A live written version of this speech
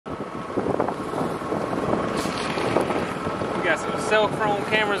cell phone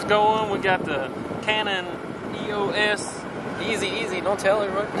cameras going. We got the Canon EOS. Easy, don't tell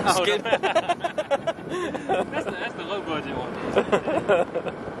everyone. Oh, that's the low budget one.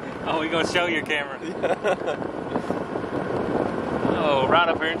 Oh, we're going to show your camera. Oh, right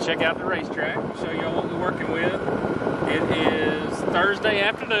up here and check out the racetrack. Show y'all what we're working with. It is Thursday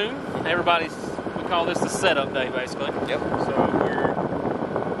afternoon. We call this the setup day, basically. Yep. So we're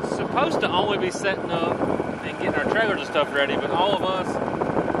supposed to only be setting up and getting our trailers and stuff ready, but all of us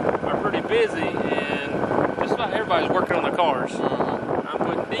are pretty busy, and just about everybody's working on their cars. I'm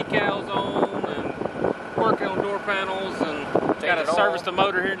putting decals on and working on door panels, and got to service the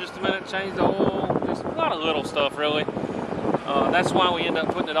motor here in just a minute, change the oil, just a lot of little stuff, really. That's why we end up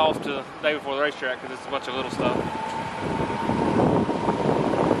putting it off to the day before the racetrack, because it's a bunch of little stuff.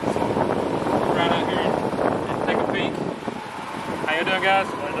 Right out here and take a peek. How you doing, guys?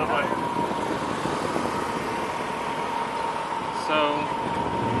 How you doing, buddy? So,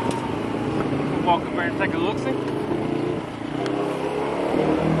 we'll walk up there and take a look-see.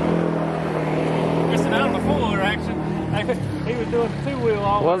 Missing out on the four-wheeler action. He was doing the two-wheel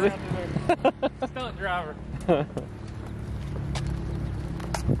all was around there. Stunt driver.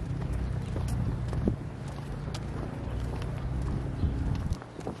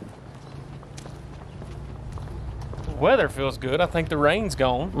 Weather feels good. I think the rain's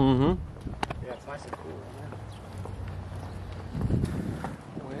gone. Mm-hmm. Yeah, it's nice and cool.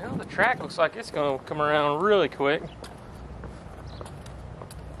 Well, the track looks like it's going to come around really quick.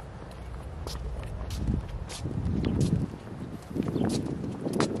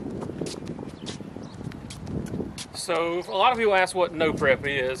 So a lot of people ask what no prep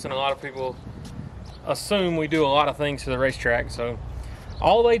is, and a lot of people assume we do a lot of things to the racetrack. So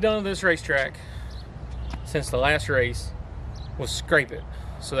all they done to this racetrack since the last race was scrape it.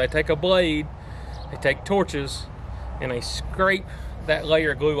 So they take a blade, they take torches, and they scrape that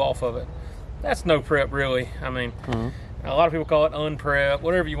layer of glue off of it. That's no prep, really. I mean, a lot of people call it unprep,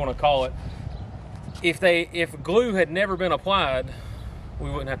 whatever you want to call it. If glue had never been applied, we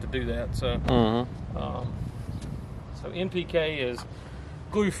wouldn't have to do that. So, so NPK is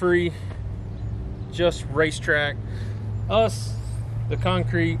glue-free, just racetrack. Us, the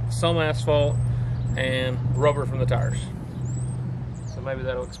concrete, some asphalt, and rubber from the tires. So maybe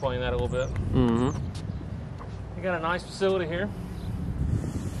that'll explain that a little bit. We got a nice facility here.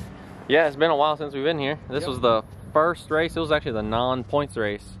 Yeah, it's been a while since we've been here. This was the first race. It was actually the non-points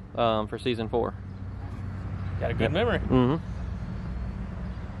race for season 4. Got a good memory.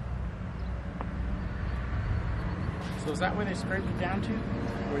 So is that where they scraped it down to?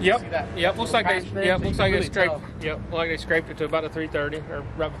 Yep. Looks like they scraped. Yep. Like they scraped it to about the 330, or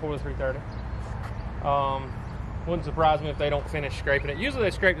right before the 330. Wouldn't surprise me if they don't finish scraping it. Usually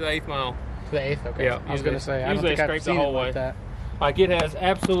they scrape to the 8th mile. To the 8th, okay. Yeah. I was going to say, I don't usually think they I've scrape seen the whole it way. like that. Like it has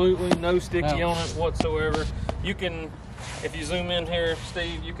absolutely no sticky on it whatsoever. You can, if you zoom in here,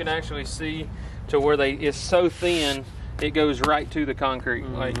 Steve, you can actually see to where it's so thin, it goes right to the concrete.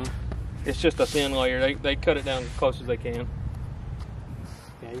 Like it's just a thin layer. They cut it down as close as they can.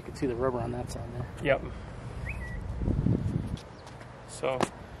 Yeah, you can see the rubber on that side there. Yep. So,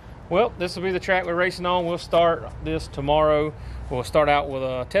 well, this will be the track we're racing on. We'll start this tomorrow. We'll start out with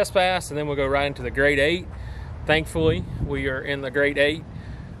a test pass, and then we'll go right into the grade 8. Thankfully, we are in the grade 8.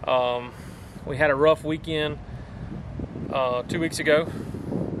 We had a rough weekend 2 weeks ago,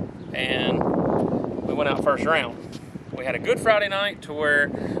 and we went out first round. We had a good Friday night to where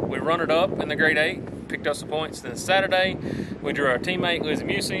we run it up in the grade 8, picked up some points. Then Saturday, we drew our teammate, Lizzie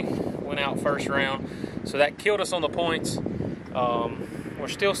Musey, went out first round. So that killed us on the points. We're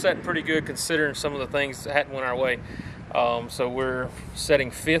still setting pretty good considering some of the things that hadn't went our way. So we're setting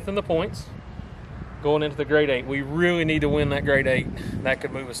 5th in the points going into the grade 8. We really need to win that grade 8. That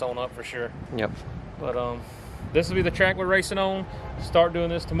could move us on up for sure. Yep. But this will be the track we're racing on. Start doing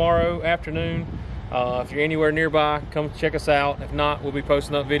this tomorrow afternoon. If you're anywhere nearby, come check us out. If not, we'll be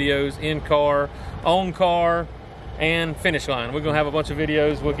posting up videos in car, on car, and finish line. We're going to have a bunch of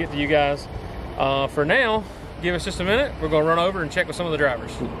videos we'll get to you guys. For now, give us just a minute. We're going to run over and check with some of the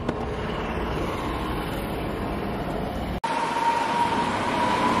drivers.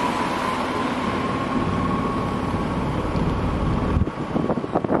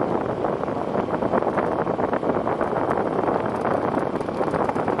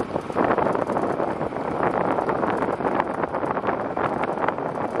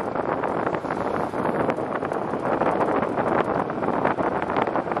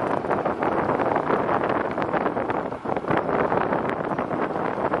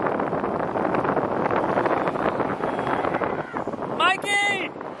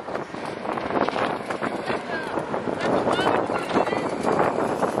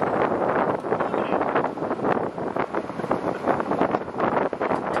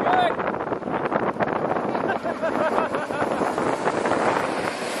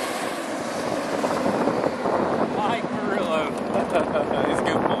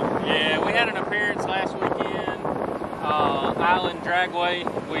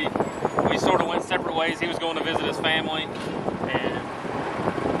 Dragway. We sort of went separate ways. He was going to visit his family,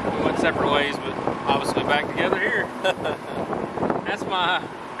 and we went separate ways, but obviously back together here. That's my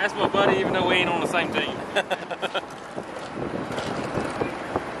buddy, even though we ain't on the same team.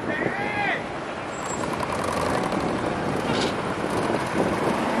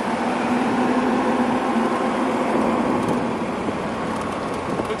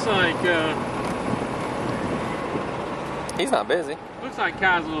 Looks like He's not busy. looks like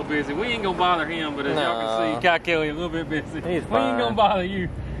Kai's a little busy. We ain't gonna bother him, but as y'all can see, Kai Kelly a little bit busy. He's We ain't gonna bother you.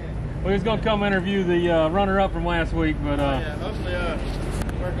 We was gonna come interview the runner-up from last week, but Yeah, hopefully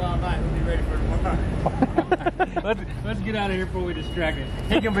work all night. We'll be ready for tomorrow. let's get out of here before we distract him.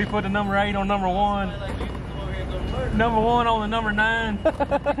 He can be put the number 8 on number 1, number 1 on the number 9.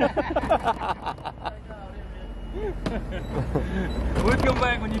 We'll come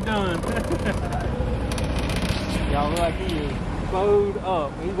back when you're done. Y'all look like he is bowed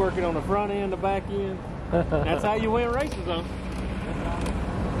up. He's working on the front end, the back end. That's how you win races, huh?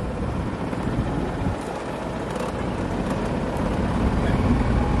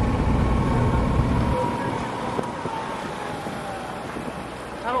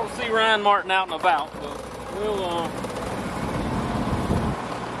 I don't see Ryan Martin out and about, but we'll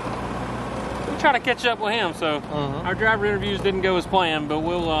try to catch up with him. So our driver interviews didn't go as planned, but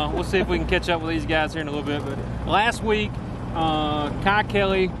we'll see if we can catch up with these guys here in a little bit. But last week, Kai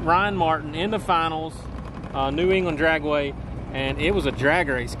Kelly, Ryan Martin in the finals, New England Dragway, and it was a drag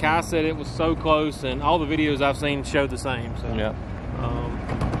race. Kai said it was so close, and all the videos I've seen showed the same. So Yeah.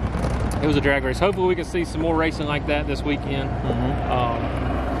 it was a drag race. Hopefully we can see some more racing like that this weekend.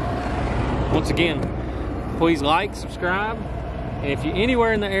 Once again, please like, subscribe, and if you're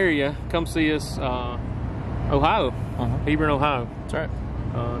anywhere in the area, come see us. Ohio, Hebron, Ohio. That's right.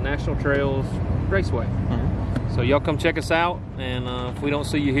 National Trails Raceway. So y'all come check us out, and if we don't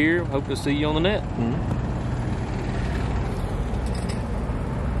see you here, hope to see you on the net.